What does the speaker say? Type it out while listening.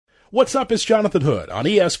What's up? It's Jonathan Hood on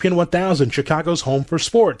ESPN 1000, Chicago's home for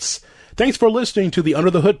sports. Thanks for listening to the Under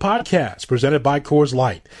the Hood podcast presented by Coors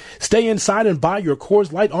Light. Stay inside and buy your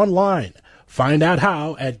Coors Light online. Find out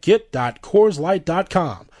how at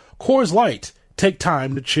get.CoorsLight.com. Coors Light, take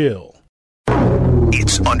time to chill.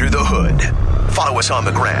 It's Under the Hood. Follow us on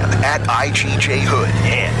the gram at IGJHood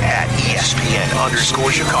and at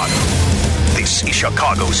ESPN_Chicago. This is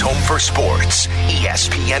Chicago's home for sports,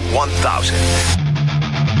 ESPN 1000.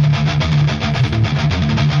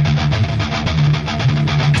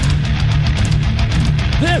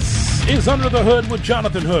 This is Under the Hood with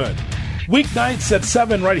Jonathan Hood. Weeknights at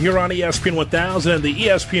 7 right here on ESPN 1000 and the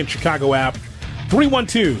ESPN Chicago app.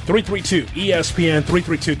 312-332-ESPN,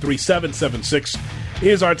 332-3776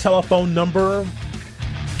 is our telephone number.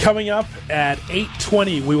 Coming up at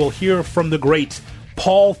 8:20, we will hear from the great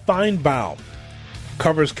Paul Finebaum.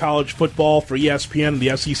 Covers college football for ESPN and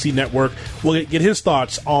the SEC Network. We'll get his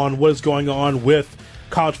thoughts on what is going on with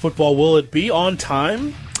college football. Will it be on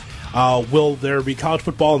time? Will there be college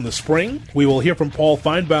football in the spring? We will hear from Paul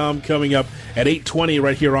Finebaum coming up at 8:20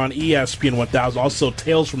 right here on ESPN 1000. Also,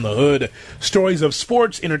 Tales from the Hood, stories of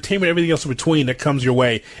sports, entertainment, everything else in between that comes your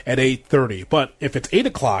way at 8:30. But if it's 8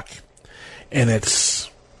 o'clock and it's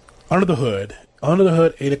Under the Hood,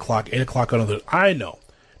 8 o'clock, Under the Hood, I know.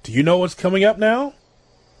 Do you know what's coming up now?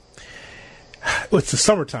 Oh, it's the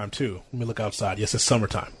summertime, too. Let me look outside. Yes, it's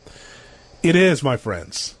summertime. It is, my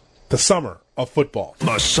friends, the summer of football.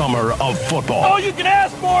 The summer of football. All you can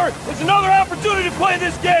ask for is another opportunity to play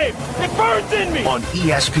this game. It burns in me. On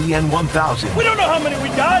ESPN 1000. We don't know how many we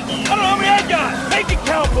got. I don't know how many I got. Make it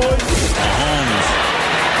count, boys. Mahomes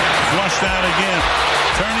flushed out again.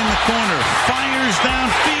 Turning the corner. Fires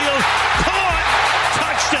downfield. Caught.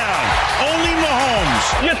 Touchdown. Only Mahomes.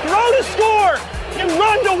 You throw to score. You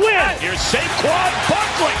run to win. Here's Saquon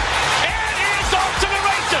Barkley. And he's off to the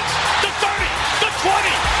races. The 30. The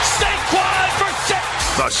 20. Saquon for 6.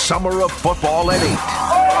 The summer of football at 8.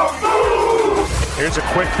 Here's a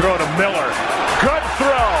quick throw to Miller. Good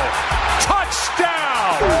throw.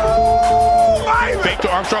 Touchdown. Fake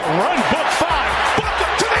to Armstrong. Run. Book 5. Book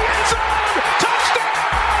to the end zone.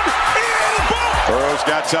 Touchdown. In book. Burrow's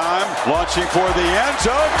got time. Launching for the end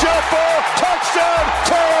zone. Jump ball. Touchdown.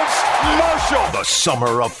 Terrence Marshall. The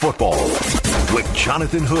summer of football with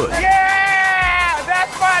Jonathan Hood. Yeah,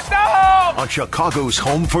 that's my dog. On Chicago's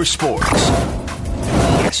home for sports,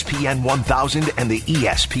 ESPN 1000 and the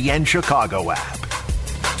ESPN Chicago app.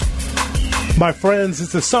 My friends,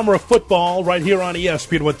 it's the summer of football right here on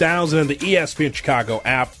ESPN 1000 and the ESPN Chicago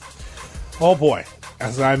app. Oh boy,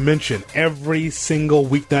 as I mentioned, every single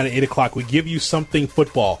weeknight at 8 o'clock, we give you something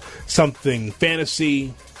football, something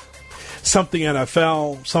fantasy, something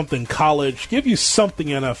NFL, something college. Give you something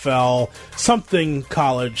NFL, something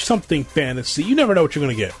college, something fantasy. You never know what you're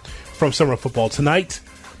going to get from summer football. Tonight,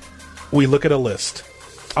 we look at a list.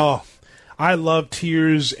 Oh, I love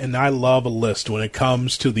tiers and I love a list when it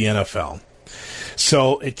comes to the NFL.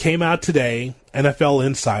 So it came out today, NFL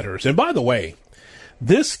Insiders. And by the way,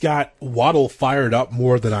 this got Waddle fired up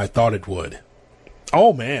more than I thought it would.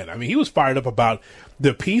 Oh, man. I mean, he was fired up about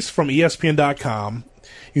the piece from ESPN.com.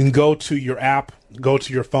 You can go to your app, go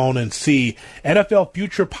to your phone, and see NFL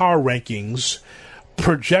Future Power Rankings,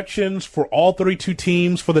 projections for all 32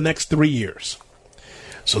 teams for the next 3 years.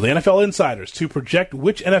 So the NFL Insiders, to project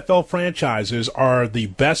which NFL franchises are the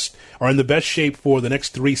best, are in the best shape for the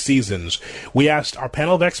next 3 seasons, we asked our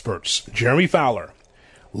panel of experts, Jeremy Fowler,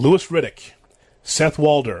 Louis Riddick, Seth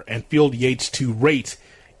Walder, and Field Yates, to rate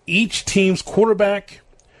each team's quarterback,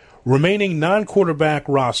 remaining non-quarterback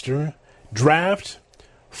roster, draft,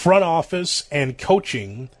 front office, and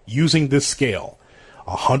coaching using this scale.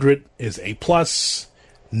 100 is A+,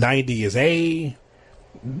 90 is A,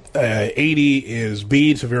 80 is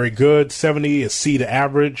B to very good, 70 is C to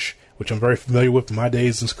average, which I'm very familiar with from my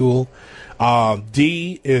days in school.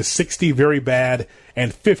 D is 60, very bad,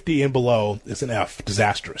 and 50 and below is an F,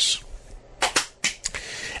 disastrous.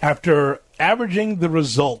 After averaging the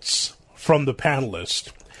results from the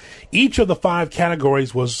panelists, each of the 5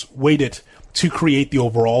 categories was weighted to create the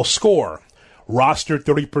overall score. Roster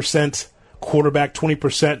 30%, quarterback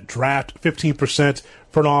 20%, draft 15%,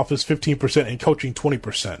 front office 15%, and coaching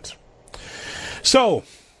 20%. So,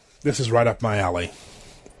 this is right up my alley.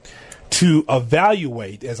 To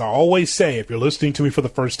evaluate, as I always say, if you're listening to me for the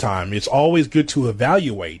first time, it's always good to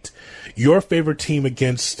evaluate your favorite team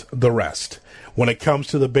against the rest. When it comes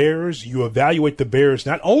to the Bears, you evaluate the Bears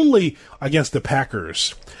not only against the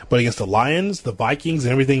Packers, but against the Lions, the Vikings,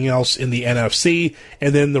 and everything else in the NFC,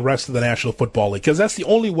 and then the rest of the National Football League, because that's the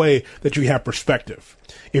only way that you have perspective.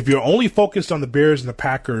 If you're only focused on the Bears and the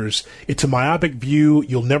Packers, it's a myopic view.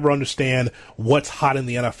 You'll never understand what's hot in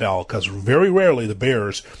the NFL, because very rarely the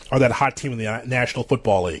Bears are that hot team in the National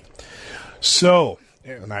Football League. So,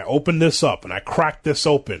 and I opened this up and I cracked this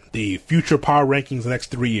open, the future power rankings the next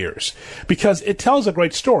 3 years, because it tells a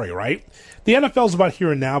great story, right? The NFL is about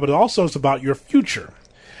here and now, but it also is about your future.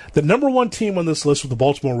 The number one team on this list was the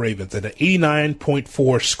Baltimore Ravens at an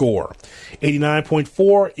 89.4 score.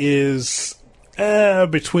 89.4 is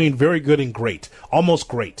between very good and great, almost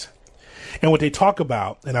great. And what they talk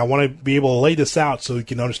about, and I want to be able to lay this out so you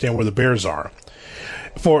can understand where the Bears are.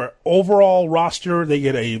 For overall roster, they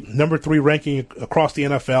get a number 3 ranking across the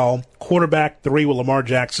NFL, quarterback 3 with Lamar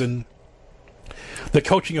Jackson, the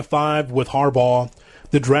coaching of 5 with Harbaugh,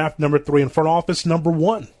 the draft number 3 in front office, number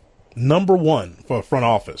 1 for front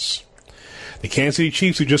office. The Kansas City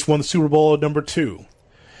Chiefs, who just won the Super Bowl, at number 2.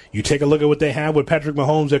 You take a look at what they have with Patrick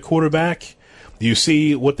Mahomes at quarterback. You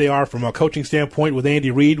see what they are from a coaching standpoint with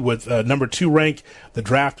Andy Reid with number 2 rank. The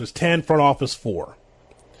draft was 10, front office 4.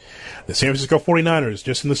 The San Francisco 49ers,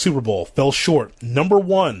 just in the Super Bowl, fell short. Number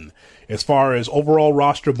 1 as far as overall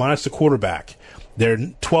roster minus the quarterback. They're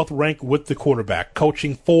 12th ranked with the quarterback.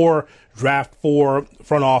 Coaching 4, draft 4,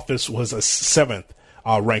 front office was a 7th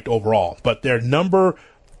ranked overall. But they're number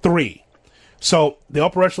 3. So the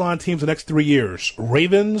upper echelon teams the next 3 years,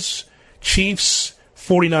 Ravens, Chiefs,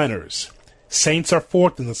 49ers. Saints are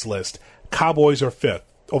 4th in this list. Cowboys are 5th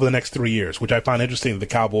over the next 3 years, which I find interesting that the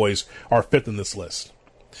Cowboys are 5th in this list.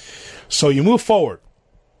 So you move forward,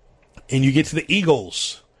 and you get to the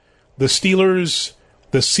Eagles, the Steelers,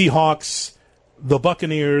 the Seahawks, the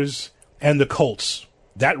Buccaneers, and the Colts.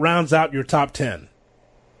 That rounds out your top 10.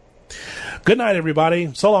 Good night,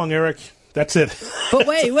 everybody. So long, Eric. That's it. But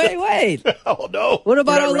wait. Oh, no. What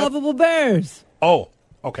about our lovable Bears? Oh,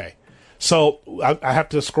 okay. So I have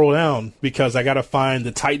to scroll down because I got to find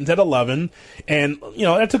the Titans at 11. And,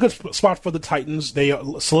 that's a good spot for the Titans. They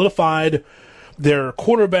solidified their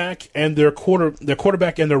quarterback and their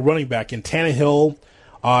running back in Tannehill,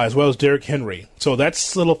 as well as Derrick Henry. So that's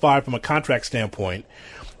solidified from a contract standpoint.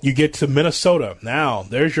 You get to Minnesota. Now,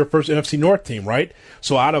 there's your first NFC North team, right?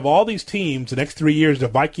 So out of all these teams, the next 3 years, the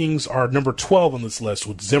Vikings are number 12 on this list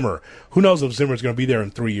with Zimmer. Who knows if Zimmer is going to be there in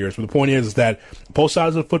 3 years? But the point is that both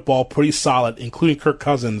sides of the football pretty solid, including Kirk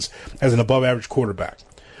Cousins as an above-average quarterback.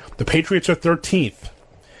 The Patriots are 13th.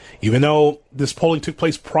 Even though this polling took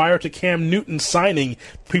place prior to Cam Newton signing,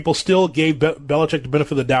 people still gave Belichick the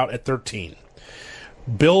benefit of the doubt at 13.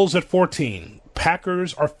 Bills at 14.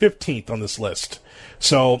 Packers are 15th on this list.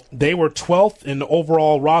 So they were 12th in the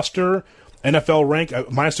overall roster, NFL rank,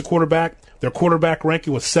 minus the quarterback. Their quarterback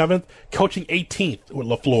ranking was 7th, coaching 18th with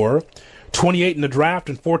LaFleur, 28 in the draft,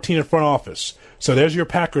 and 14 in front office. So there's your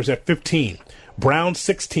Packers at 15. Browns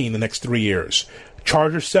 16 the next 3 years.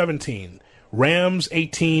 Chargers 17. Rams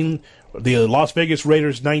 18, the Las Vegas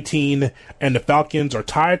Raiders 19, and the Falcons are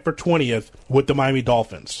tied for 20th with the Miami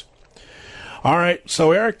Dolphins. All right,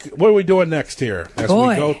 so Eric, what are we doing next here as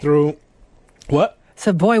we go through? What?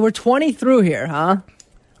 So, we're 20 through here, huh?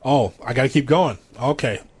 Oh, I got to keep going.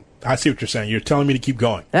 Okay, I see what you're saying. You're telling me to keep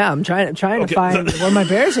going. Yeah, I'm trying to find where my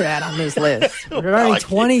Bears are at on this list. We're already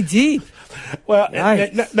 20 deep. Well,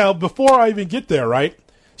 now before I even get there, right?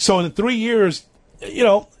 So in 3 years,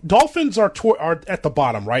 Dolphins are at the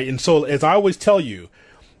bottom, right? And so, as I always tell you,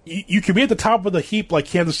 you can be at the top of the heap like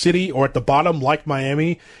Kansas City or at the bottom like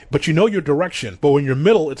Miami, but you know your direction. But when you're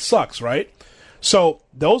middle, it sucks, right? So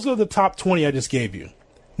those are the top 20 I just gave you.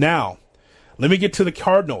 Now, let me get to the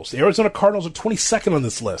Cardinals. The Arizona Cardinals are 22nd on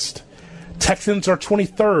this list. Texans are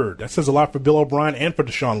 23rd. That says a lot for Bill O'Brien and for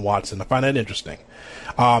Deshaun Watson. I find that interesting.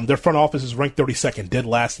 Their front office is ranked 32nd, dead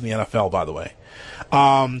last in the NFL, by the way.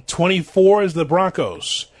 24 is the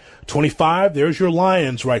Broncos. 25, there's your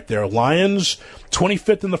Lions right there. Lions,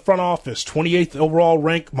 25th in the front office, 28th overall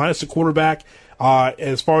rank minus the quarterback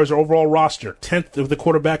as far as their overall roster. 10th of the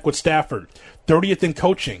quarterback with Stafford. 30th in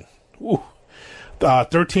coaching.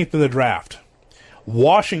 13th in the draft.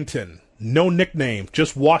 Washington, no nickname,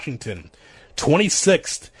 just Washington.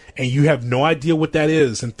 26th, and you have no idea what that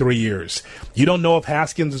is in 3 years. You don't know if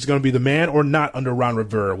Haskins is going to be the man or not under Ron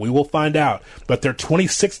Rivera. We will find out, but they're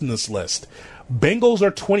 26th in this list. Bengals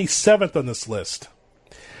are 27th on this list.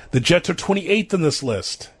 The Jets are 28th on this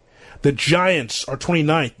list. The Giants are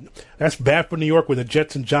 29th. That's bad for New York when the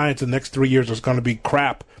Jets and Giants in the next 3 years is going to be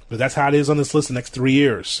crap, but that's how it is on this list the next 3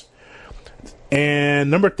 years. And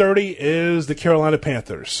number 30 is the Carolina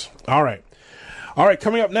Panthers. All right. All right,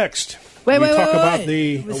 coming up next. Wait.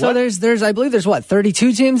 The so there's I believe there's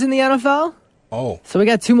 32 teams in the NFL. Oh, so we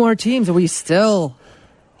got 2 more teams, and we still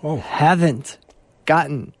haven't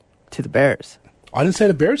gotten to the Bears. I didn't say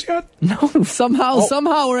the Bears yet? No,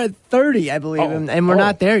 somehow we're at 30, I believe, and we're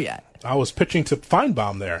not there yet. I was pitching to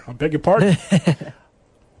Feinbaum there. I beg your pardon.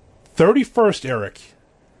 31st, Eric,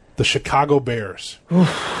 the Chicago Bears.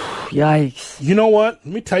 Yikes. You know what?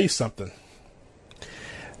 Let me tell you something.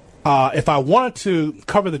 If I wanted to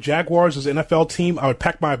cover the Jaguars as an NFL team, I would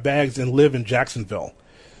pack my bags and live in Jacksonville.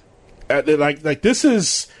 This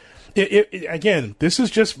is, again, this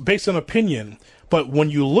is just based on opinion. But when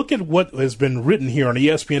you look at what has been written here on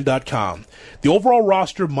ESPN.com, the overall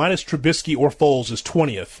roster minus Trubisky or Foles is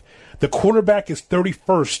 20th. The quarterback is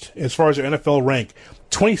 31st as far as their NFL rank,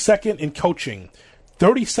 22nd in coaching,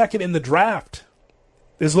 32nd in the draft.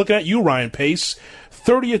 Is looking at you, Ryan Pace,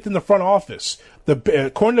 30th in the front office.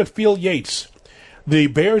 According to Phil Yates, the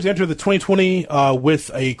Bears enter the 2020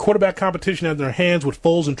 with a quarterback competition in their hands with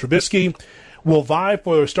Foles and Trubisky, will vie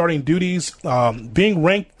for their starting duties. Being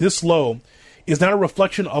ranked this low is not a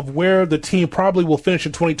reflection of where the team probably will finish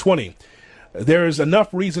in 2020. There is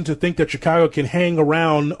enough reason to think that Chicago can hang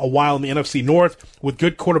around a while in the NFC North with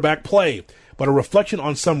good quarterback play, but a reflection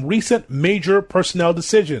on some recent major personnel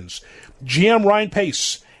decisions. GM Ryan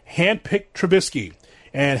Pace handpicked Trubisky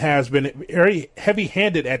and has been very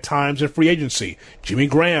heavy-handed at times in free agency. Jimmy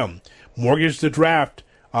Graham mortgaged the draft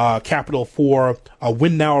capital for a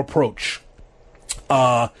win-now approach.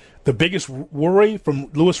 The biggest worry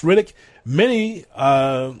from Louis Riddick, many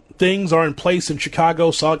things are in place in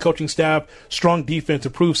Chicago, solid coaching staff, strong defense,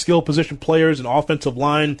 improved skill position players, an offensive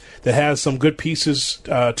line that has some good pieces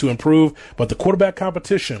to improve, but the quarterback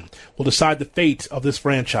competition will decide the fate of this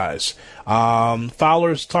franchise.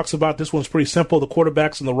 Fowler talks about this one's pretty simple. The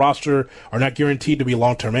quarterbacks on the roster are not guaranteed to be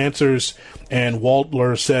long-term answers, and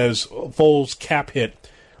Waldler says Foles' cap hit.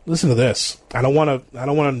 Listen to this. I don't want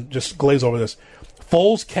to just glaze over this.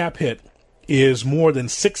 Foles' cap hit is more than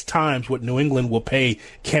 6 times what New England will pay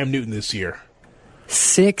Cam Newton this year.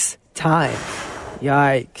 6 times.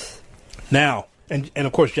 Yikes. Now, and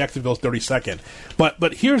of course Jacksonville's 32nd.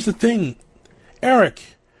 But here's the thing, Eric.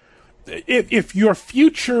 If your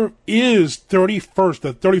future is 31st,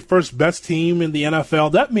 the 31st best team in the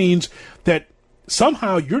NFL, that means that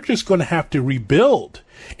somehow you're just going to have to rebuild.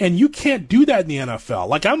 And you can't do that in the NFL.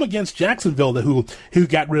 Like, I'm against Jacksonville who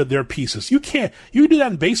got rid of their pieces. You can do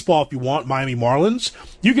that in baseball if you want, Miami Marlins.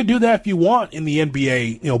 You can do that if you want in the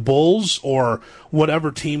NBA, Bulls or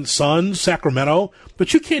whatever team, Suns, Sacramento.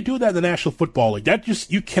 But you can't do that in the National Football League.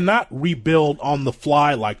 You cannot rebuild on the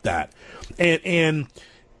fly like that. And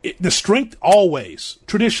the strength always,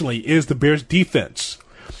 traditionally, is the Bears' defense.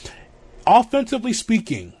 Offensively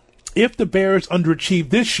speaking, if the Bears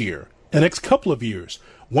underachieve this year, the next couple of years,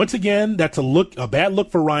 once again, that's a bad look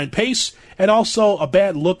for Ryan Pace, and also a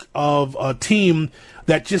bad look of a team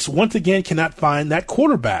that just once again cannot find that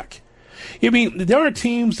quarterback. I mean, there are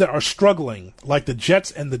teams that are struggling, like the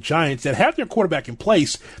Jets and the Giants, that have their quarterback in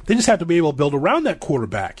place. They just have to be able to build around that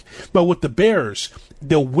quarterback. But with the Bears,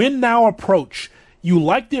 the win-now approach, you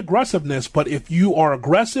like the aggressiveness, but if you are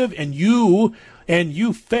aggressive and you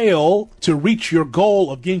fail to reach your goal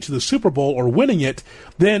of getting to the Super Bowl or winning it,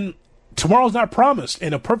 then tomorrow's not promised.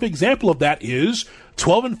 And a perfect example of that is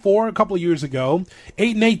 12-4 a couple of years ago,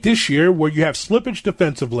 8-8 this year, where you have slippage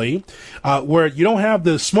defensively, where you don't have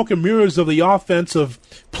the smoke and mirrors of the offensive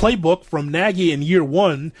playbook from Nagy in year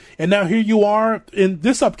one, and now here you are in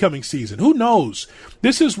this upcoming season. Who knows?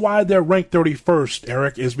 This is why they're ranked 31st,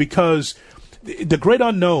 Eric, is because the great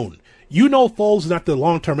unknown. Foles is not the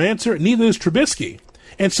long-term answer, neither is Trubisky.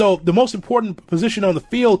 And so the most important position on the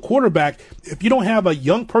field, quarterback, if you don't have a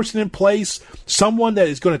young person in place, someone that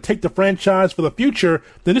is going to take the franchise for the future,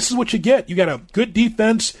 then this is what you get. You got a good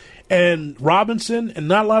defense and Robinson and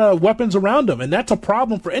not a lot of weapons around him. And that's a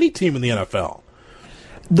problem for any team in the NFL.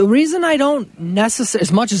 The reason I don't necessarily,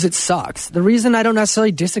 as much as it sucks, the reason I don't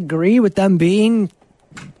necessarily disagree with them being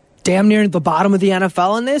damn near the bottom of the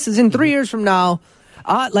NFL in this is in 3 years from now,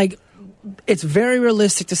 it's very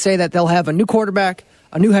realistic to say that they'll have a new quarterback,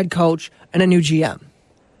 a new head coach, and a new GM.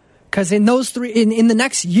 Because in those three, in the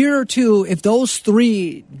next year or two, if those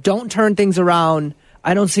three don't turn things around,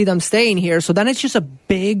 I don't see them staying here. So then it's just a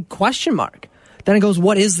big question mark. Then it goes,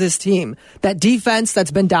 what is this team? That defense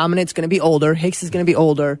that's been dominant is going to be older. Hicks is going to be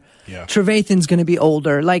older. Yeah. Trevathan's going to be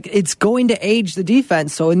older. It's going to age the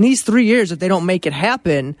defense. So in these 3 years, if they don't make it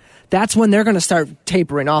happen, that's when they're going to start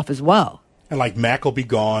tapering off as well. And Mack will be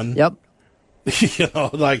gone. Yep.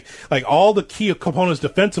 All the key components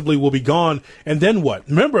defensively will be gone. And then what?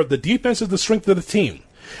 Remember, the defense is the strength of the team.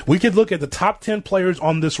 We could look at the top 10 players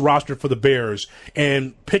on this roster for the Bears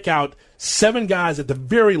and pick out 7 guys at the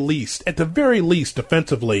very least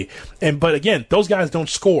defensively. But again, those guys don't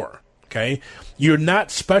score. Okay, you're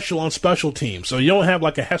not special on special teams, so you don't have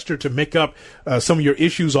like a Hester to make up some of your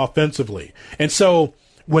issues offensively. And so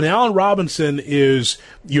when Allen Robinson is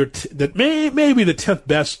maybe the 10th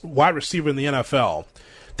best wide receiver in the NFL,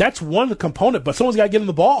 that's one component. But someone's got to get him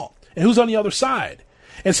the ball, and who's on the other side?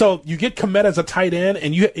 And so you get Kmet as a tight end,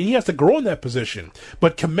 and he has to grow in that position.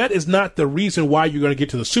 But Kmet is not the reason why you're going to get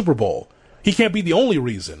to the Super Bowl. He can't be the only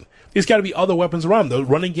reason. There's got to be other weapons around. The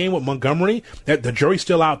running game with Montgomery, the jury's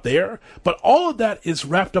still out there. But all of that is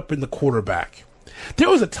wrapped up in the quarterback. There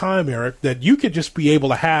was a time, Eric, that you could just be able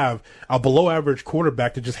to have a below-average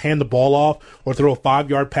quarterback to just hand the ball off or throw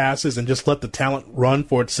 5-yard passes and just let the talent run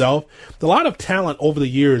for itself. A lot of talent over the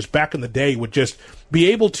years, back in the day, would just be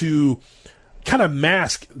able to kind of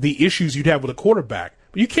mask the issues you'd have with a quarterback.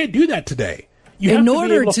 But you can't do that today. In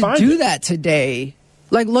order to do that today,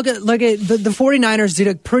 like look at the 49ers did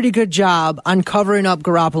a pretty good job on covering up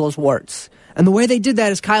Garoppolo's warts. And the way they did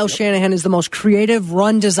that is Kyle Shanahan is the most creative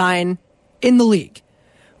run design in the league.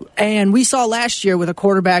 And we saw last year with a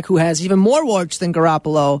quarterback who has even more warts than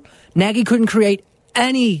Garoppolo, Nagy couldn't create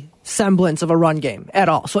any semblance of a run game at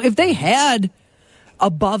all. So if they had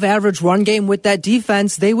above average run game with that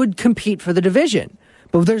defense, they would compete for the division.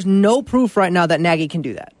 But there's no proof right now that Nagy can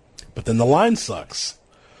do that. But then the line sucks.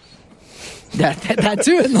 That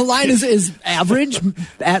too. And the line is average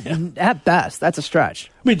at best. That's a stretch.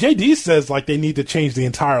 I mean, JD says like they need to change the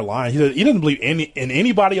entire line. He doesn't believe in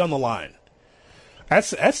anybody on the line.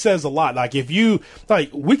 That says a lot. Like if you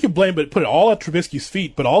we can blame it, put it all at Trubisky's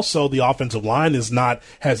feet, but also the offensive line has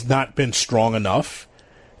not been strong enough.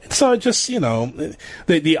 And so it just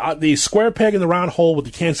the square peg in the round hole with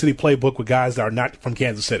the Kansas City playbook with guys that are not from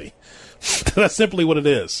Kansas City. That's simply what it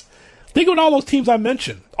is. Think of all those teams I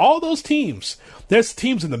mentioned. All those teams. There's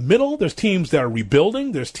teams in the middle. There's teams that are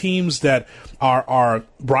rebuilding. There's teams that are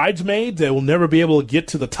bridesmaids that will never be able to get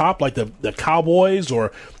to the top, like the Cowboys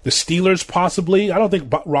or the Steelers possibly. I don't think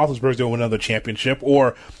Roethlisberger's going to win another championship.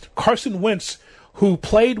 Or Carson Wentz, who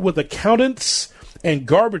played with accountants and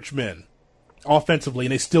garbage men offensively,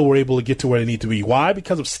 and they still were able to get to where they need to be. Why?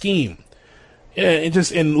 Because of scheme. And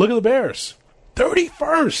look at the Bears.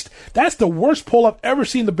 31st. That's the worst poll I've ever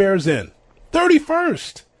seen the Bears in.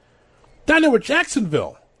 31st. Down there with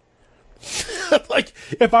Jacksonville. Like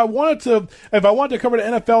if I wanted to cover the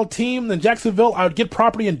NFL team in Jacksonville, I would get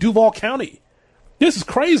property in Duval County. This is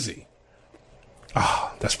crazy.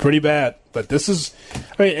 That's pretty bad. But this is,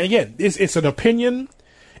 I mean, again, it's an opinion,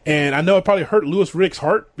 and I know it probably hurt Louis Riddick's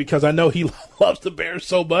heart because I know he loves the Bears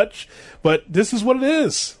so much. But this is what it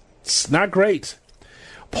is. It's not great.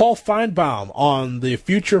 Paul Feinbaum on the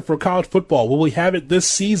future for college football. Will we have it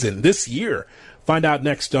this year? Find out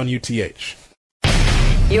next on UTH.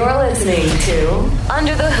 You're listening to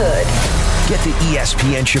Under the Hood. Get the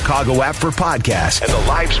ESPN Chicago app for podcasts and the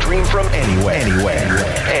live stream from anywhere.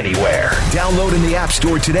 Download in the App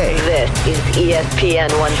Store today. This is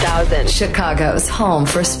ESPN 1000, Chicago's home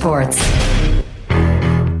for sports.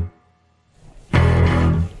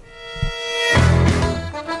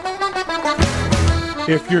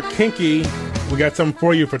 If you're kinky, we got something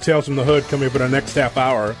for you for Tales from the Hood coming up in our next half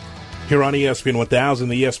hour here on ESPN 1000,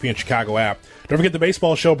 the ESPN Chicago app. Don't forget the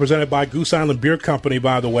baseball show presented by Goose Island Beer Company,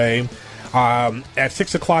 by the way. At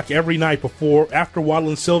 6 o'clock every night after Waddle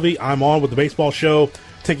and Sylvie, I'm on with the baseball show,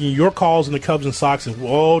 taking your calls in the Cubs and Sox. And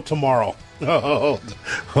tomorrow.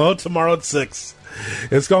 Tomorrow at 6.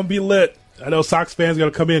 It's going to be lit. I know Sox fans are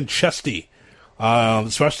going to come in chesty,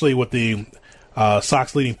 especially with the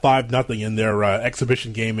Sox leading 5-0 in their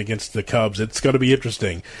exhibition game against the Cubs. It's going to be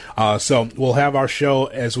interesting. So we'll have our show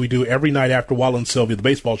as we do every night after Waddle and Sylvia, the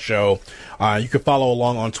baseball show. You can follow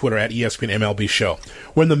along on Twitter at ESPN MLB Show.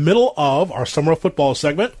 We're in the middle of our summer of football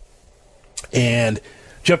segment, and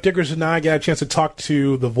Jeff Diggers and I got a chance to talk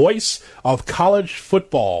to the voice of college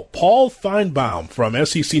football. Paul Feinbaum from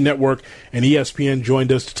SEC Network and ESPN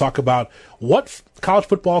joined us to talk about what college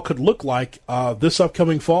football could look like this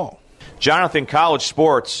upcoming fall. Jonathan, college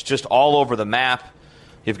sports just all over the map.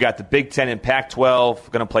 You've got the Big Ten and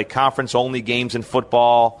Pac-12 going to play conference-only games in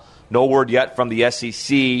football. No word yet from the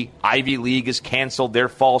SEC. Ivy League has canceled their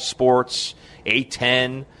fall sports.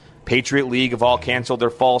 A-10, Patriot League have all canceled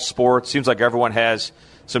their fall sports. Seems like everyone has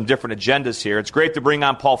some different agendas here. It's great to bring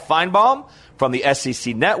on Paul Feinbaum from the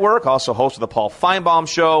SEC Network, also host of the Paul Feinbaum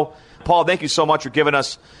Show. Paul, thank you so much for giving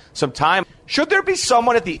us some time. Should there be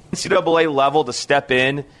someone at the NCAA level to step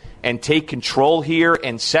in and take control here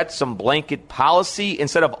and set some blanket policy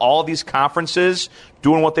instead of all these conferences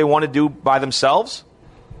doing what they want to do by themselves?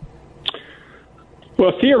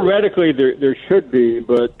 Well, theoretically, there should be,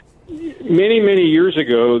 but many years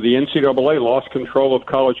ago, the NCAA lost control of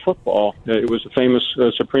college football. It was a famous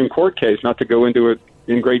Supreme Court case, not to go into it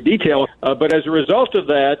in great detail. But as a result of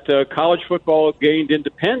that, college football gained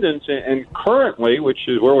independence, and currently, which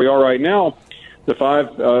is where we are right now, the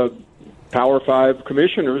 5 Power 5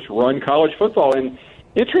 commissioners run college football. And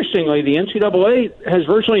interestingly, the NCAA has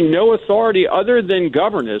virtually no authority other than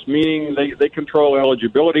governance, meaning they control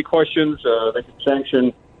eligibility questions, they can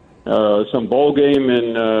sanction some bowl game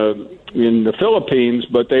in the Philippines,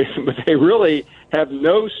 but they really have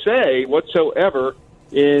no say whatsoever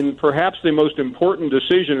in perhaps the most important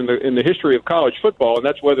decision in the history of college football, and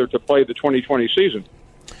that's whether to play the 2020 season.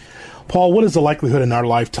 Paul, what is the likelihood in our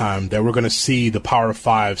lifetime that we're going to see the Power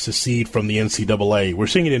 5 secede from the NCAA? We're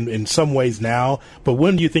seeing it in some ways now, but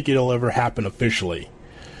when do you think it'll ever happen officially?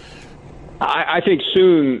 I think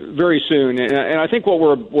soon, very soon, and I think what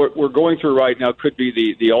we're going through right now could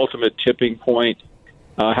be the ultimate tipping point.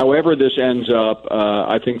 However this ends up,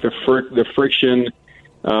 I think the friction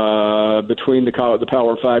between the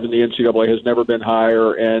Power 5 and the NCAA has never been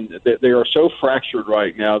higher, and they are so fractured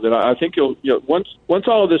right now that I think once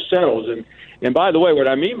all of this settles, and by the way, what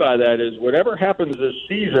I mean by that is whatever happens this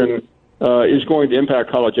season is going to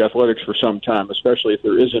impact college athletics for some time, especially if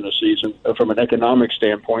there isn't a season from an economic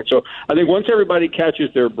standpoint. So I think once everybody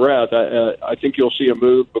catches their breath, I think you'll see a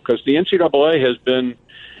move, because the NCAA has been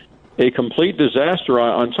a complete disaster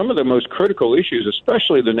on some of the most critical issues,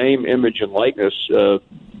 especially the name, image, and likeness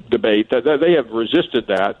debate. That they have resisted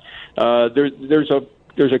that.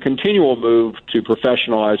 There's a continual move to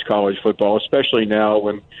professionalize college football, especially now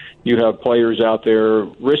when you have players out there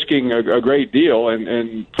risking a great deal,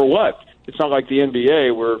 and for what? It's not like the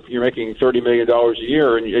NBA where you're making $30 million a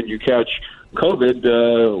year and you catch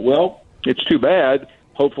COVID. Well, it's too bad.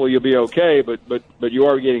 Hopefully you'll be okay, but you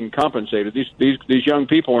are getting compensated. These young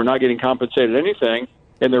people are not getting compensated anything,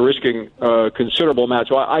 and they're risking considerable amounts.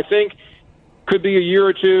 So I think could be a year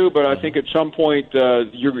or two, but I think at some point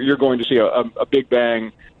you're going to see a big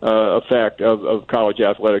bang effect of college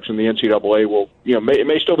athletics, and the NCAA will, it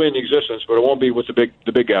may still be in existence, but it won't be with the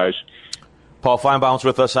big guys. Paul Feinbaum's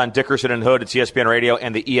with us on Dickerson and Hood. It's ESPN Radio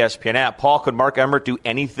and the ESPN app. Paul, could Mark Emmert do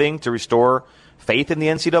anything to restore faith in the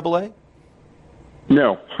NCAA?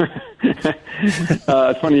 No.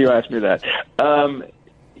 It's funny you asked me that.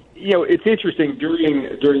 It's interesting during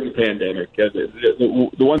the pandemic.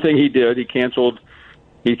 The one thing he did, he canceled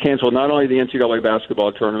not only the NCAA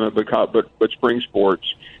basketball tournament but spring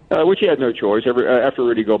sports, which he had no choice. After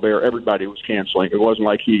Rudy Gobert, everybody was canceling. It wasn't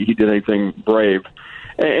like he did anything brave.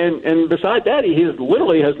 And beside that, he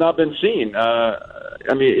literally has not been seen.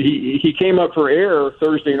 He came up for air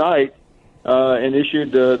Thursday night and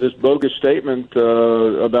issued this bogus statement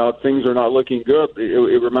about things are not looking good.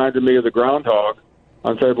 It reminded me of the groundhog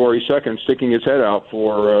on February 2nd sticking his head out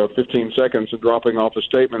for 15 seconds and dropping off a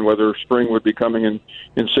statement whether spring would be coming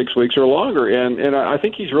in 6 weeks or longer. And I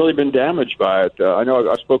think he's really been damaged by it. I know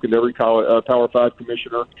I've spoken to every Power 5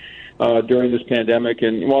 commissioner during this pandemic,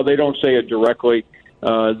 and while they don't say it directly,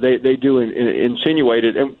 they do insinuate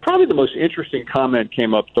it. And probably the most interesting comment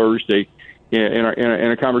came up Thursday in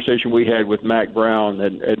a conversation we had with Mack Brown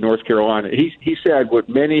at North Carolina. He said what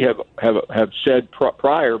many have said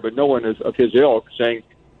prior, but no one is of his ilk, saying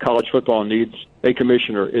college football needs a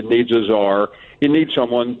commissioner. It needs a czar. It needs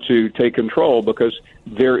someone to take control, because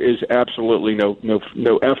there is absolutely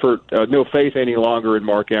no effort, no faith any longer in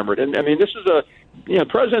Mark Emmert. And I mean, this is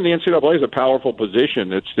president of the NCAA is a powerful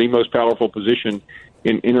position. It's the most powerful position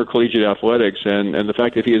in intercollegiate athletics, and the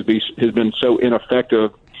fact that he has been so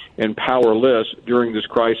ineffective and powerless during this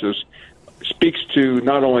crisis speaks to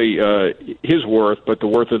not only his worth, but the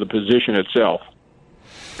worth of the position itself.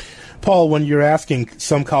 Paul, when you're asking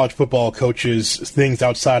some college football coaches things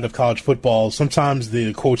outside of college football, sometimes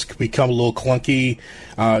the quotes can become a little clunky.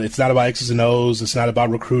 It's not about X's and O's. It's not about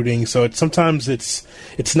recruiting. So sometimes it's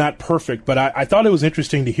not perfect. But I thought it was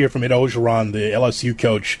interesting to hear from Ed Orgeron, the LSU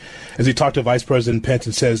coach, as he talked to Vice President Pence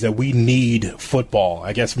and says that we need football,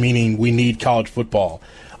 I guess meaning we need college football.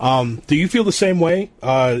 Do you feel the same way?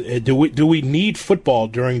 Do we need football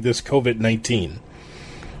during this COVID-19?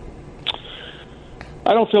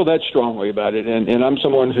 I don't feel that strongly about it, and I'm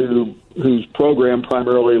someone whose program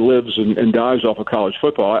primarily lives and dies off of college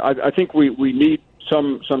football. I think we need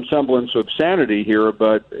some semblance of sanity here,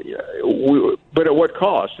 but at what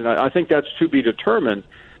cost? And I think that's to be determined.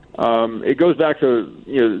 It goes back to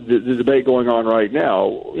the debate going on right now.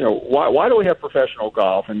 Why do we have professional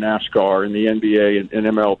golf and NASCAR and the NBA and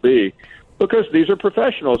MLB? Because these are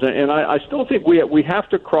professionals, and I still think we have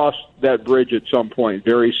to cross that bridge at some point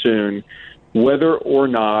very soon, whether or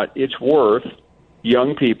not it's worth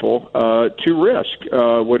young people to risk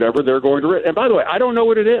whatever they're going to risk. And by the way, I don't know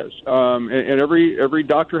what it is, and every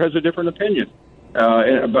doctor has a different opinion.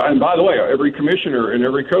 And by the way, every commissioner and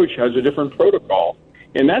every coach has a different protocol,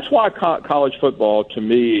 and that's why college football to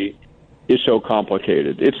me is so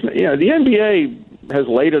complicated. It's the NBA has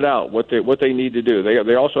laid it out what they need to do.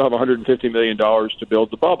 They also have $150 million to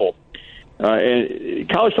build the bubble. And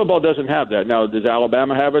college football doesn't have that. Now, does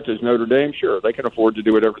Alabama have it? Does Notre Dame? Sure, they can afford to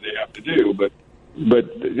do whatever they have to do. But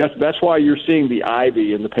that's why you're seeing the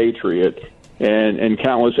Ivy and the Patriot and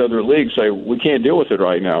countless other leagues say we can't deal with it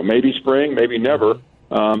right now. Maybe spring, maybe never,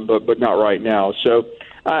 but not right now. So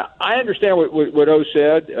I understand what O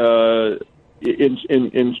said.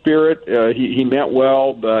 In spirit, he meant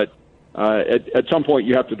well, but at some point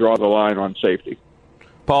you have to draw the line on safety.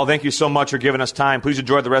 Paul, thank you so much for giving us time. Please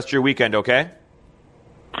enjoy the rest of your weekend, okay?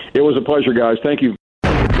 It was a pleasure, guys. Thank you.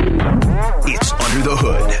 It's Under the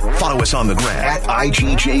Hood. Follow us on the gram at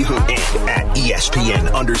IGJ Hood and at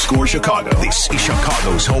ESPN_Chicago. This is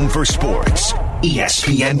Chicago's home for sports.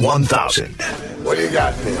 ESPN 1000. What do you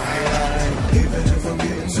got there?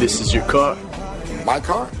 This is your car. My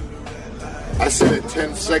car? I said a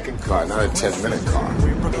 10-second car, not a 10-minute car.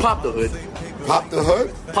 Pop the hood. Pop the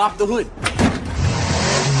hood? Pop the hood.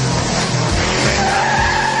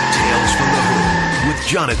 Tales from the Hood with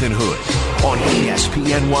Jonathan Hood on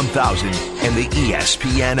ESPN 1000 and the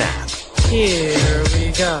ESPN app. Here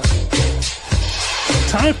we go.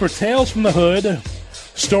 Time for Tales from the Hood.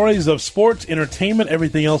 Stories of sports, entertainment,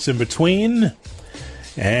 everything else in between.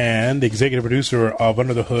 And the executive producer of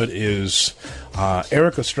Under the Hood is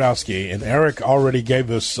Eric Ostrowski. And Eric already gave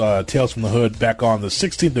us Tales from the Hood back on the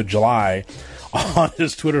 16th of July on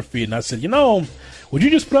his Twitter feed. And I said, would you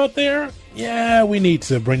just put out there? Yeah, we need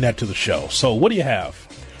to bring that to the show. So what do you have?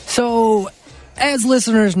 So, as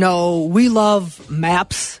listeners know, we love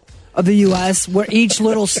maps of the U.S. where each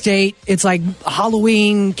little state, it's like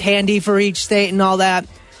Halloween candy for each state and all that.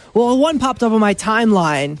 Well, one popped up on my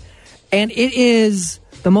timeline, and it is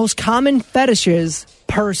the most common fetishes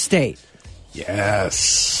per state.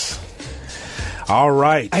 Yes. All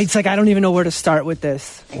right. It's like I don't even know where to start with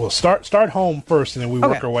this. Well, start home first, and then we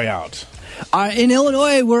work our way out. In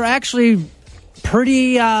Illinois, we're actually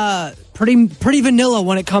pretty vanilla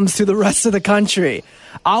when it comes to the rest of the country.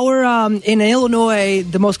 In Illinois,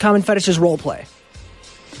 the most common fetish is role play.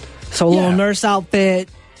 So a little nurse outfit,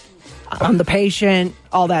 I'm the patient,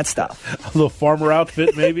 all that stuff. A little farmer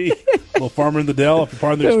outfit, maybe. A little farmer in the Dell, if you're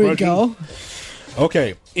part of the expression. There we go.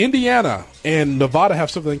 Okay, Indiana and Nevada have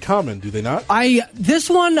something in common, do they not? This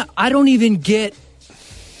one, I don't even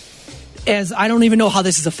know how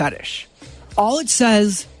this is a fetish. All it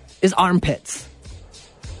says is armpits.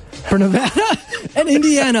 For Nevada and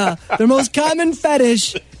Indiana, their most common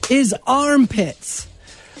fetish is armpits.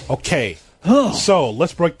 Okay, so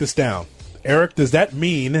let's break this down. Eric, does that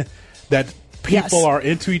mean that people are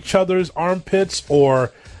into each other's armpits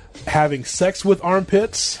or having sex with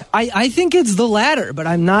armpits? I think it's the latter, but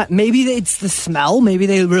I'm not. Maybe it's the smell. Maybe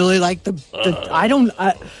they really like the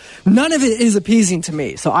none of it is appeasing to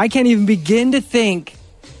me, so I can't even begin to think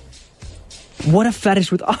what a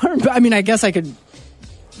fetish with armpits. I mean, I guess I could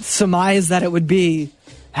surmise that it would be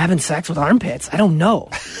having sex with armpits. I don't know.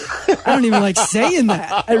 I don't even like saying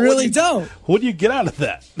that. I really don't. What do you get out of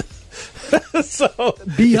that?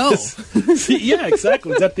 B.O. Yeah,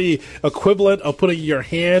 exactly. Is that the equivalent of putting your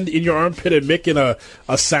hand in your armpit and making a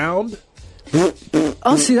sound?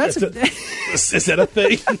 Oh, see, that's... Is that a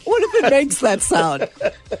thing? What if it makes that sound?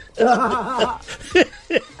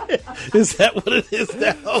 Is that what it is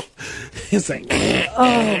now? It's like...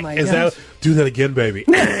 Oh, my God. Do that again, baby.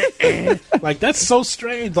 Like, that's so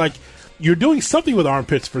strange. Like, you're doing something with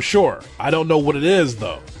armpits for sure. I don't know what it is,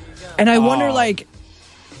 though. And I wonder,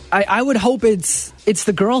 I would hope it's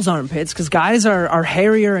the girls' armpits, because guys are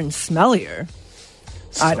hairier and smellier.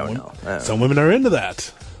 I don't know. Some women are into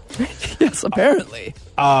that. Yes, apparently.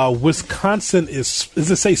 Wisconsin does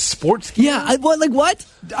it say sports gear? Yeah, what?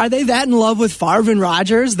 Are they that in love with Favre and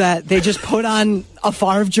Rodgers that they just put on a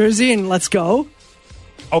Favre jersey and let's go?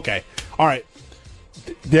 Okay, all right.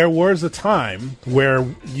 There was a time where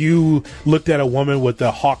you looked at a woman with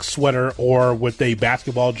a Hawks sweater or with a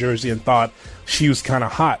basketball jersey and thought she was kind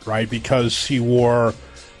of hot, right? Because she wore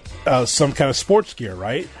some kind of sports gear,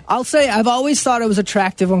 right? I'll say I've always thought it was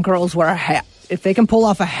attractive when girls wear a hat. If they can pull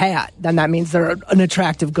off a hat, then that means they're an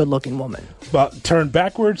attractive, good-looking woman. But turn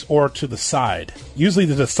backwards or to the side? Usually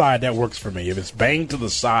to the side, that works for me. If it's banged to the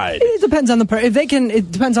side. It depends on it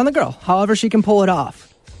depends on the girl. However she can pull it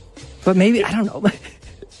off. But maybe, I don't know.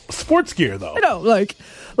 Sports gear, though. I know,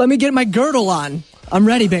 let me get my girdle on. I'm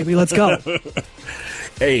ready, baby. Let's go.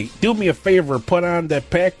 Hey, do me a favor. Put on the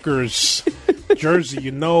Packers jersey.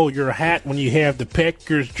 You know your hat when you have the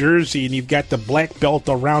Packers jersey and you've got the black belt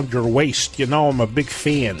around your waist. You know I'm a big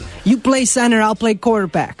fan. You play center, I'll play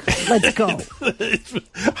quarterback. Let's go.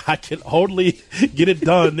 I can only get it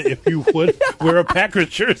done if you would wear a Packers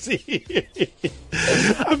jersey.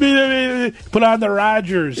 I mean, put on the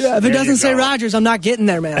Rodgers. Yeah, if it doesn't say Rodgers, I'm not getting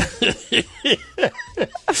there, man.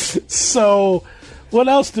 So, what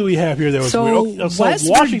else do we have here that was weird? So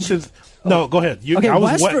Washington's... No, go ahead. I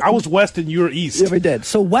was west and you were east. Yeah, we did.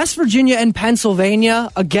 So West Virginia and Pennsylvania,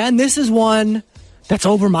 again, this is one that's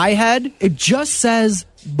over my head. It just says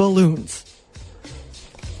balloons.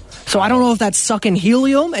 So I don't know if that's sucking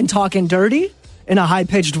helium and talking dirty in a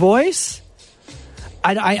high-pitched voice.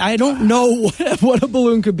 I don't know what a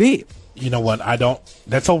balloon could be. You know what?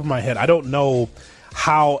 That's over my head. I don't know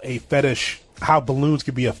how balloons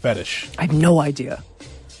could be a fetish. I have no idea.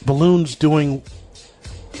 Balloons doing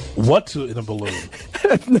what in a balloon?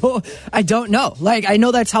 No, I don't know. Like, I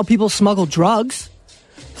know that's how people smuggle drugs.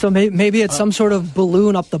 So maybe it's some sort of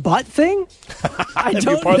balloon up the butt thing? I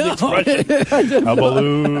don't know. A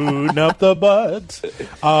balloon up the butt.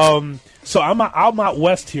 So I'm out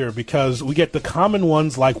west here because we get the common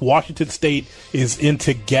ones like Washington State is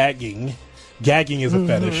into gagging. Gagging is a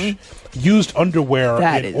fetish. Used underwear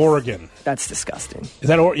in Oregon. That's disgusting. Is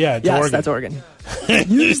that Oregon? Yeah, it's yes, Oregon. That's Oregon.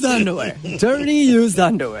 Used underwear. Dirty used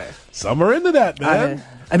underwear. Some are into that, man.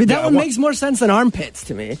 I mean, that one makes more sense than armpits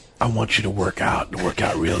to me. I want you to work out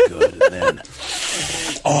real good. And then,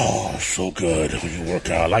 so good when you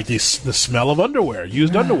work out. Like the smell of underwear,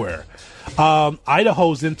 used underwear.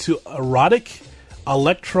 Idaho's into erotic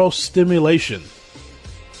electrostimulation.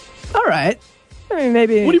 All right. I mean,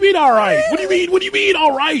 maybe. What do you mean, all right? What do you mean,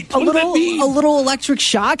 all right? What does that mean? A little electric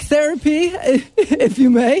shock therapy, if you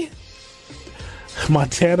may.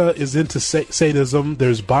 Montana is into sadism.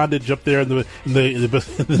 There's bondage up there in the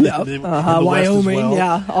Wyoming, well.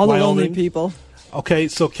 yeah, all the lonely people. Okay,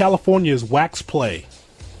 so California is wax play.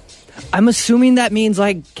 I'm assuming that means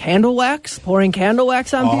like candle wax, pouring candle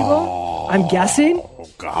wax on people. I'm guessing. Oh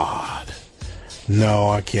God, no,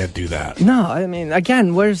 I can't do that. No, I mean,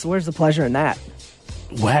 again, where's the pleasure in that?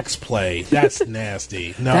 Wax play, that's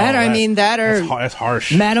nasty. No, that's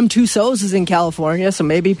harsh. Madame Tussauds is in California, so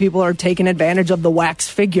maybe people are taking advantage of the wax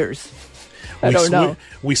figures. I don't know.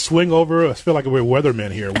 We swing over. I feel like we're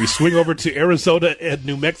weathermen here. We swing over to Arizona and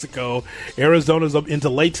New Mexico. Arizona's up into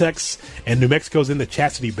latex, and New Mexico's into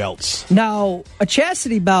chastity belts. Now, a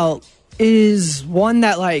chastity belt is one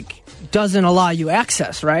that doesn't allow you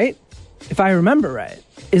access, right? If I remember right,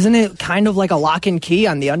 isn't it kind of like a lock and key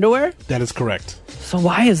on the underwear? That is correct. So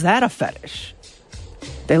why is that a fetish?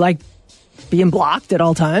 They like being blocked at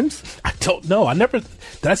all times? I don't know. Did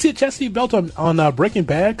I see a chastity belt on Breaking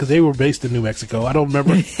Bad? Because they were based in New Mexico. I don't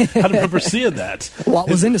remember. I don't remember seeing that. Walt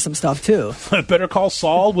was into some stuff too. Better Call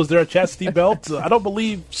Saul. Was there a chastity belt? I don't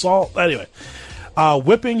believe Saul. Anyway,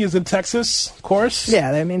 whipping is in Texas, of course.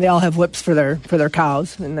 Yeah, I mean they all have whips for their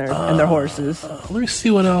cows and their horses. Let me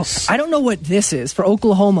see what else. I don't know what this is for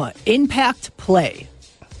Oklahoma. Impact play.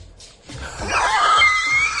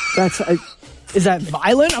 Is that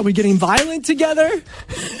violent? Are we getting violent together?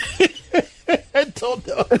 I don't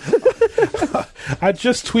know. I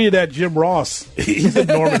just tweeted at Jim Ross. He's in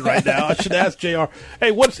Norman right now. I should ask JR,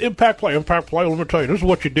 hey, what's impact play? Impact play, let me tell you, this is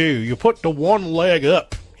what you do. You put the one leg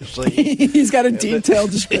up, you see. He's got a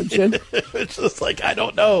detailed description. It's just I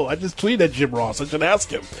don't know. I just tweeted at Jim Ross. I should ask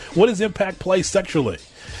him. What is impact play sexually?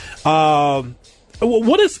 Could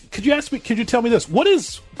you tell me this? What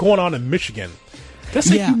is going on in Michigan? That's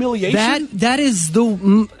humiliation? That is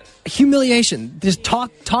the humiliation. Just talk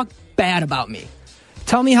bad about me.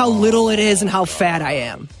 Tell me how little it is and how fat I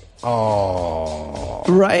am. Oh.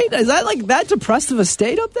 Right? Is that that depressed of a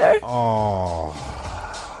state up there? Oh.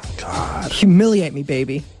 God. Humiliate me,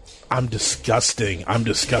 baby. I'm disgusting.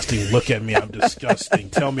 Look at me. I'm disgusting.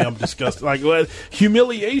 Tell me I'm disgusting. What?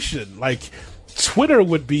 Humiliation. Twitter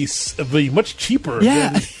would be much cheaper.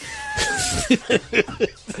 Yeah.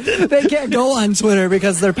 They can't go on Twitter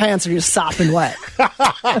because their pants are just sopping wet.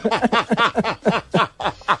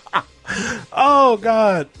 Oh,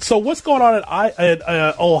 God. So what's going on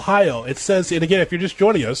at Ohio? It says, and again, if you're just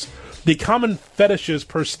joining us, the common fetishes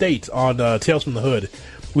per state on Tales from the Hood.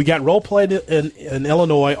 We got role play in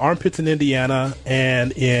Illinois, armpits in Indiana,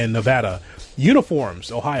 and in Nevada. Uniforms,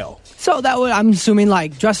 Ohio. So that would, I'm assuming,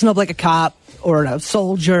 dressing up like a cop or a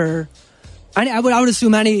soldier. I would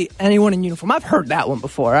assume anyone in uniform. I've heard that one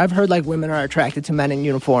before. I've heard women are attracted to men in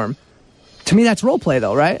uniform. To me, that's role play,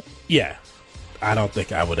 though, right? Yeah. I don't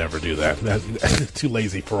think I would ever do that. That's too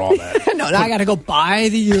lazy for all that. No, now I got to go buy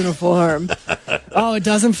the uniform. Oh, it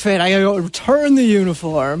doesn't fit. I got to go return the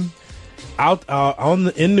uniform. Out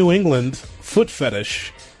in New England, foot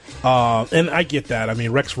fetish. And I get that. I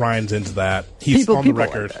mean, Rex Ryan's into that. He's on the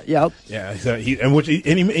record. Like yep. Yeah.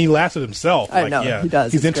 He laughs at himself. I know. Yeah, he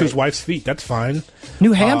does. He's it's into great. his wife's feet. That's fine.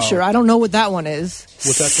 New Hampshire. I don't know what that one is.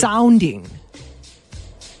 What's that? Sounding.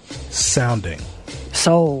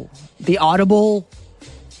 So the audio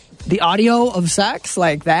of sex,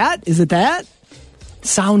 like that? Is it that?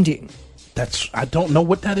 Sounding. I don't know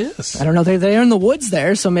what that is. I don't know. They're in the woods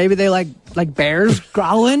there, so maybe they like bears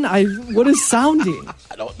growling. What is sounding?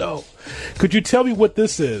 I don't know. Could you tell me what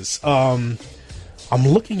this is? I'm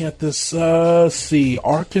looking at this. See,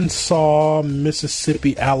 Arkansas,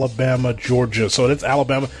 Mississippi, Alabama, Georgia. So that's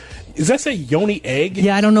Alabama. Does that say yoni egg?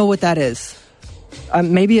 Yeah, I don't know what that is.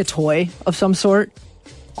 Maybe a toy of some sort.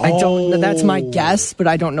 I don't. That's my guess, but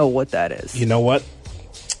I don't know what that is. You know what?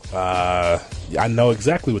 I know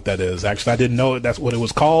exactly what that is. Actually, I didn't know that's what it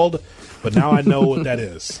was called, but now I know what that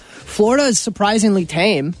is. Florida is surprisingly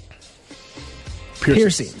tame.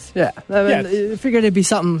 Piercings. Yeah. I figured it'd be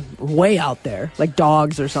something way out there, like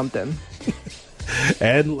dogs or something.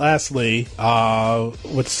 And lastly,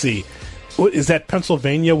 let's see. What, is that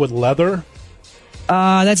Pennsylvania with leather?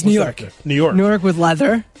 That's New York. New York. New York with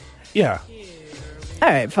leather? Yeah. All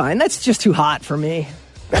right, fine. That's just too hot for me.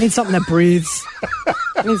 I need something that breathes.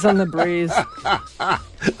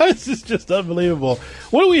 This is just unbelievable.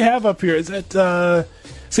 What do we have up here? Is it...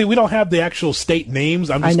 See, we don't have the actual state names.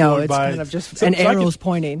 I'm just going it's by... kind of just an arrow's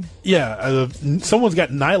pointing. Yeah. Someone's got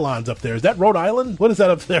nylons up there. Is that Rhode Island? What is that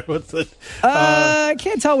up there? What's it? I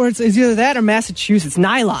can't tell where it's either that or Massachusetts.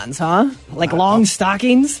 Nylons, huh? Like long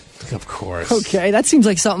stockings? Of course. Okay, that seems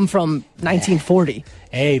like something from 1940.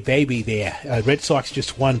 Hey, baby there. Red Sox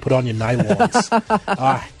just won. Put on your nylons.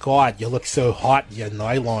 God, you look so hot in your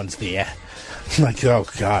nylons there. Like, oh,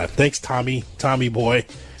 God. Thanks, Tommy. Tommy boy.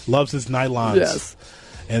 Loves his nylons. Yes.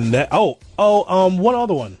 And that, one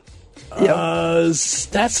other one. Yep.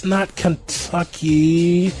 That's not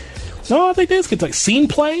Kentucky. No, I think that's Kentucky. Scene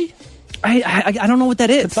play? I don't know what that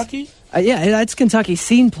is. Kentucky? Yeah, that's Kentucky.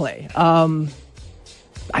 Scene play. To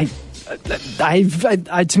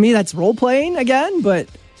me, that's role playing again, but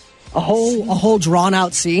a whole drawn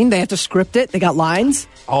out scene. They have to script it. They got lines.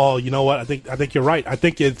 Oh, you know what? I think you're right. I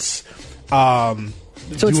think it's so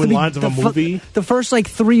doing lines of a movie. The first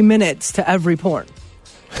 3 minutes to every porn.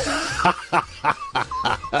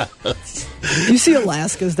 You see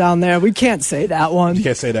Alaska's down there. We can't say that one. You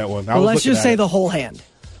can't say that one. Well, let's just say the whole hand.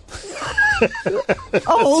 A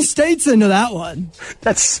whole state's into that one.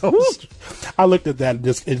 That's so... I looked at that and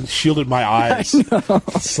it shielded my eyes.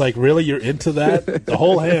 It's like, really? You're into that? The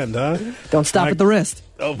whole hand, huh? Don't stop at the wrist.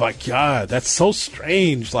 Oh, my God. That's so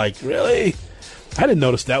strange. Like, really? I didn't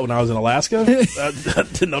notice that when I was in Alaska. I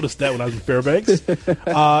didn't notice that when I was in Fairbanks.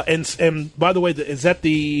 And by the way, is that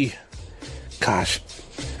the... Gosh.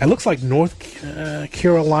 It looks like North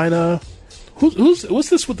Carolina. What's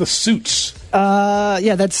this with the suits?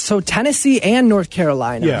 Yeah, that's so Tennessee and North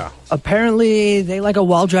Carolina. Yeah. Apparently, they like a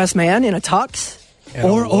well-dressed man in a tux.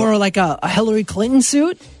 Or like a Hillary Clinton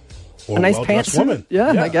suit. Or a nice pants woman.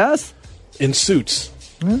 Yeah, I guess. In suits.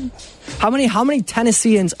 How many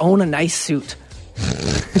Tennesseans own a nice suit?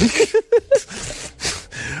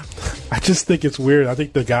 I just think it's weird. I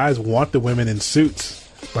think the guys want the women in suits,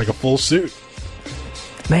 like a full suit.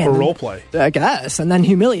 Man, for role play. I guess, and then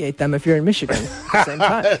humiliate them if you're in Michigan at the same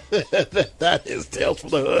time. That is Tales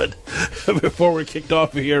from the Hood. Before we're kicked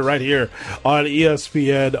off here, right here on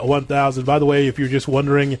ESPN 1000. By the way, if you're just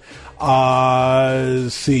wondering,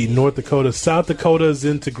 North Dakota, South Dakota is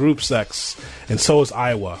into group sex, and so is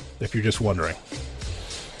Iowa, if you're just wondering.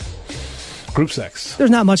 Group sex.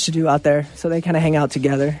 There's not much to do out there, so they kind of hang out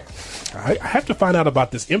together. I have to find out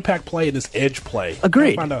about this impact play and this edge play.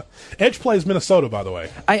 Agreed. Edge play is Minnesota, by the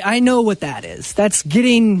way. I know what that is. That's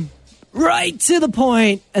getting right to the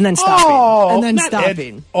point and then stopping.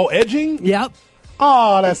 Stopping. Edging? Yep.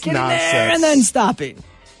 Oh, that's nonsense. There and then stopping.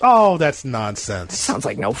 Oh, that's nonsense. That sounds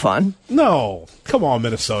like no fun. No. Come on,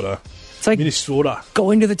 Minnesota. It's like Minnesota.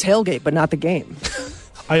 Going to the tailgate, but not the game.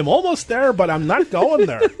 I am almost there, but I'm not going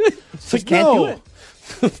there. So can't do it.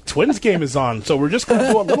 Twins game is on, so we're just going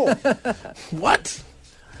to do a little... What?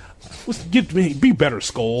 Be better,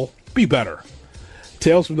 Skoll. Be better.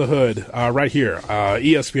 Tales from the Hood, right here,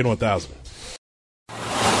 ESPN 1000.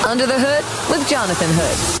 Under the Hood with Jonathan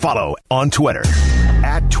Hood. Follow on Twitter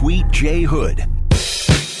 @TweetJHood.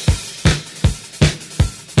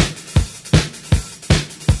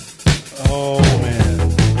 Oh, man.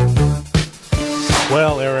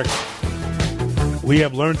 Well, Eric, We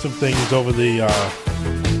have learned some things over the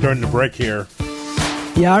during the break here.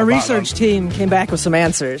 Yeah, our research team came back with some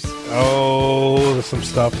answers. Oh, there's some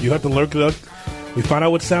stuff. You have to look it up. We find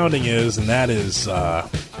out what sounding is, and that is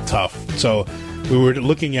tough. So we were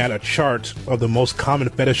looking at a chart of the most common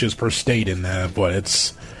fetishes per state, and boy,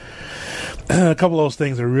 it's a couple of those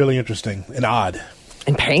things are really interesting and odd.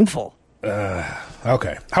 And painful.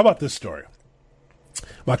 Okay. How about this story?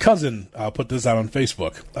 My cousin put this out on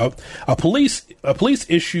Facebook. A police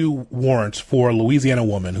issue warrants for a Louisiana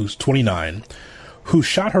woman who's 29 who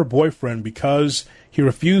shot her boyfriend because he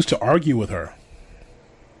refused to argue with her.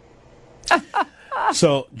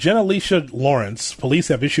 So, Jenalicia Lawrence, police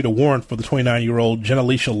have issued a warrant for the 29-year-old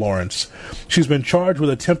Jenalicia Lawrence. She's been charged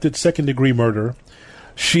with attempted second-degree murder.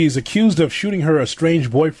 She's accused of shooting her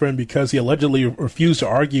estranged boyfriend because he allegedly refused to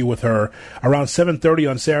argue with her around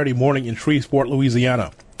 7:30 on Saturday morning in Shreveport,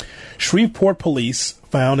 Louisiana. Shreveport police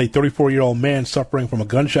found a 34-year-old man suffering from a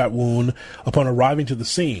gunshot wound upon arriving to the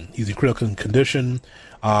scene. He's in critical condition.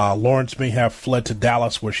 Lawrence may have fled to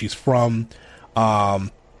Dallas, where she's from.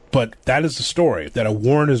 But that is the story, that a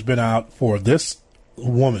warrant has been out for this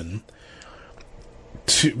woman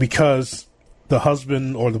because the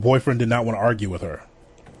husband or the boyfriend did not want to argue with her.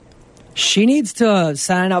 She needs to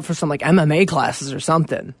sign up for some like MMA classes or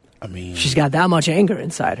something. I mean, she's got that much anger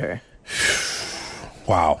inside her.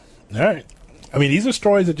 Wow. All right. I mean, these are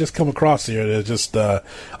stories that just come across here. They're just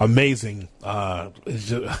amazing.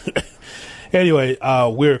 Anyway,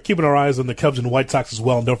 we're keeping our eyes on the Cubs and White Sox as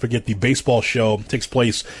well. And don't forget, the baseball show takes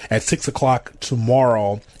place at 6 o'clock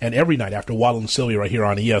tomorrow and every night after Waddle and Sylvia right here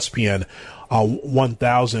on ESPN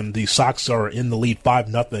 1000. The Sox are in the lead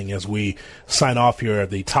 5-0 as we sign off here at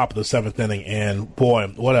the top of the seventh inning. And, boy,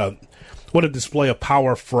 what a display of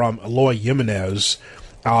power from Eloy Jimenez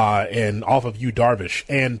and off of Yu Darvish.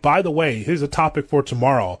 And, by the way, here's a topic for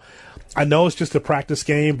tomorrow. I know it's just a practice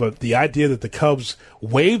game, but the idea that the Cubs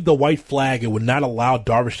waved the white flag and would not allow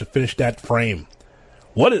Darvish to finish that frame.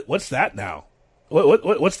 What's that now?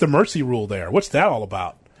 What's the mercy rule there? What's that all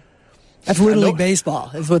about? That's Little League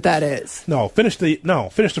Baseball is what that is. No, finish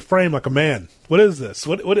the frame like a man. What is this?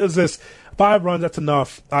 What is this? 5 runs, that's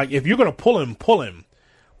enough. If you're going to pull him.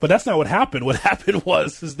 But that's not what happened. What happened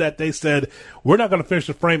was that they said, we're not going to finish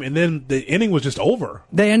the frame, and then the inning was just over.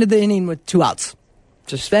 They ended the inning with 2 outs.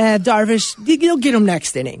 Just Darvish, you'll get him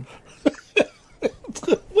next inning.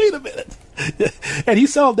 Wait a minute. And he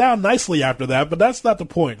settled down nicely after that, but that's not the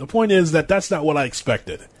point. The point is that that's not what I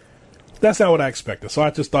expected. So I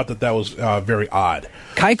just thought that was very odd.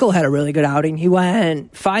 Keuchel had a really good outing. He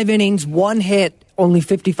went 5 innings, 1 hit, only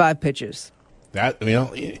 55 pitches.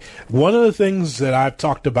 One of the things that I've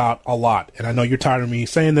talked about a lot, and I know you're tired of me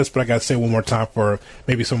saying this, but I got to say one more time for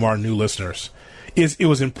maybe some of our new listeners, is it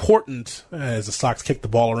was important as the Sox kicked the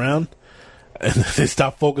ball around and they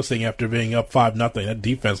stopped focusing after being up 5-0. That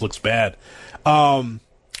defense looks bad.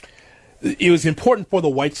 It was important for the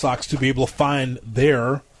White Sox to be able to find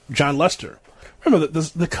their John Lester. Remember,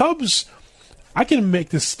 the Cubs, I can make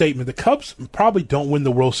this statement, the Cubs probably don't win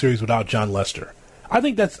the World Series without John Lester. I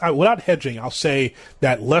think that's, without hedging, I'll say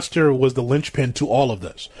that Lester was the linchpin to all of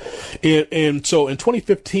this. And so in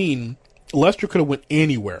 2015, Lester could have went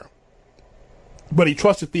anywhere. But he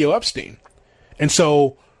trusted Theo Epstein. And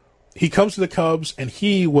so he comes to the Cubs, and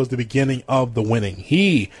he was the beginning of the winning.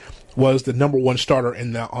 He was the number 1 starter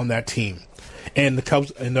on that team. And the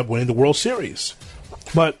Cubs ended up winning the World Series.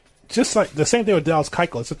 But just like the same thing with Dallas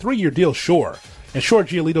Keuchel, it's a 3-year deal, sure. And sure,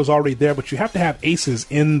 Giolito's already there, but you have to have aces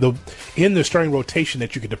in the starting rotation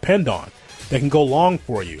that you can depend on, that can go long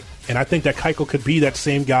for you. And I think that Keuchel could be that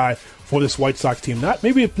same guy for this White Sox team.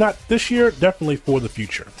 Maybe if not this year, definitely for the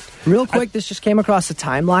future. Real quick, this just came across the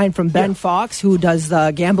timeline from Ben Fox, who does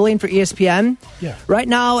the gambling for ESPN. Yeah. Right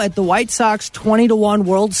now, at the White Sox 20-1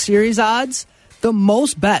 World Series odds, the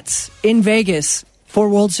most bets in Vegas for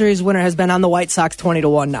World Series winner has been on the White Sox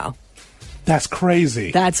 20-1 now. That's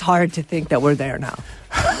crazy. That's hard to think that we're there now.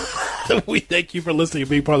 We thank you for listening and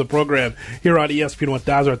being part of the program here on ESPN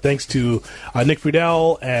 1000. Thanks to Nick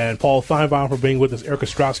Friedel and Paul Feinbaum for being with us, Eric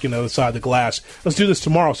Ostrowski on the other side of the glass. Let's do this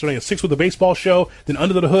tomorrow, starting at 6 with the baseball show, then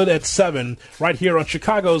Under the Hood at 7, right here on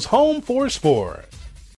Chicago's Home for Sport.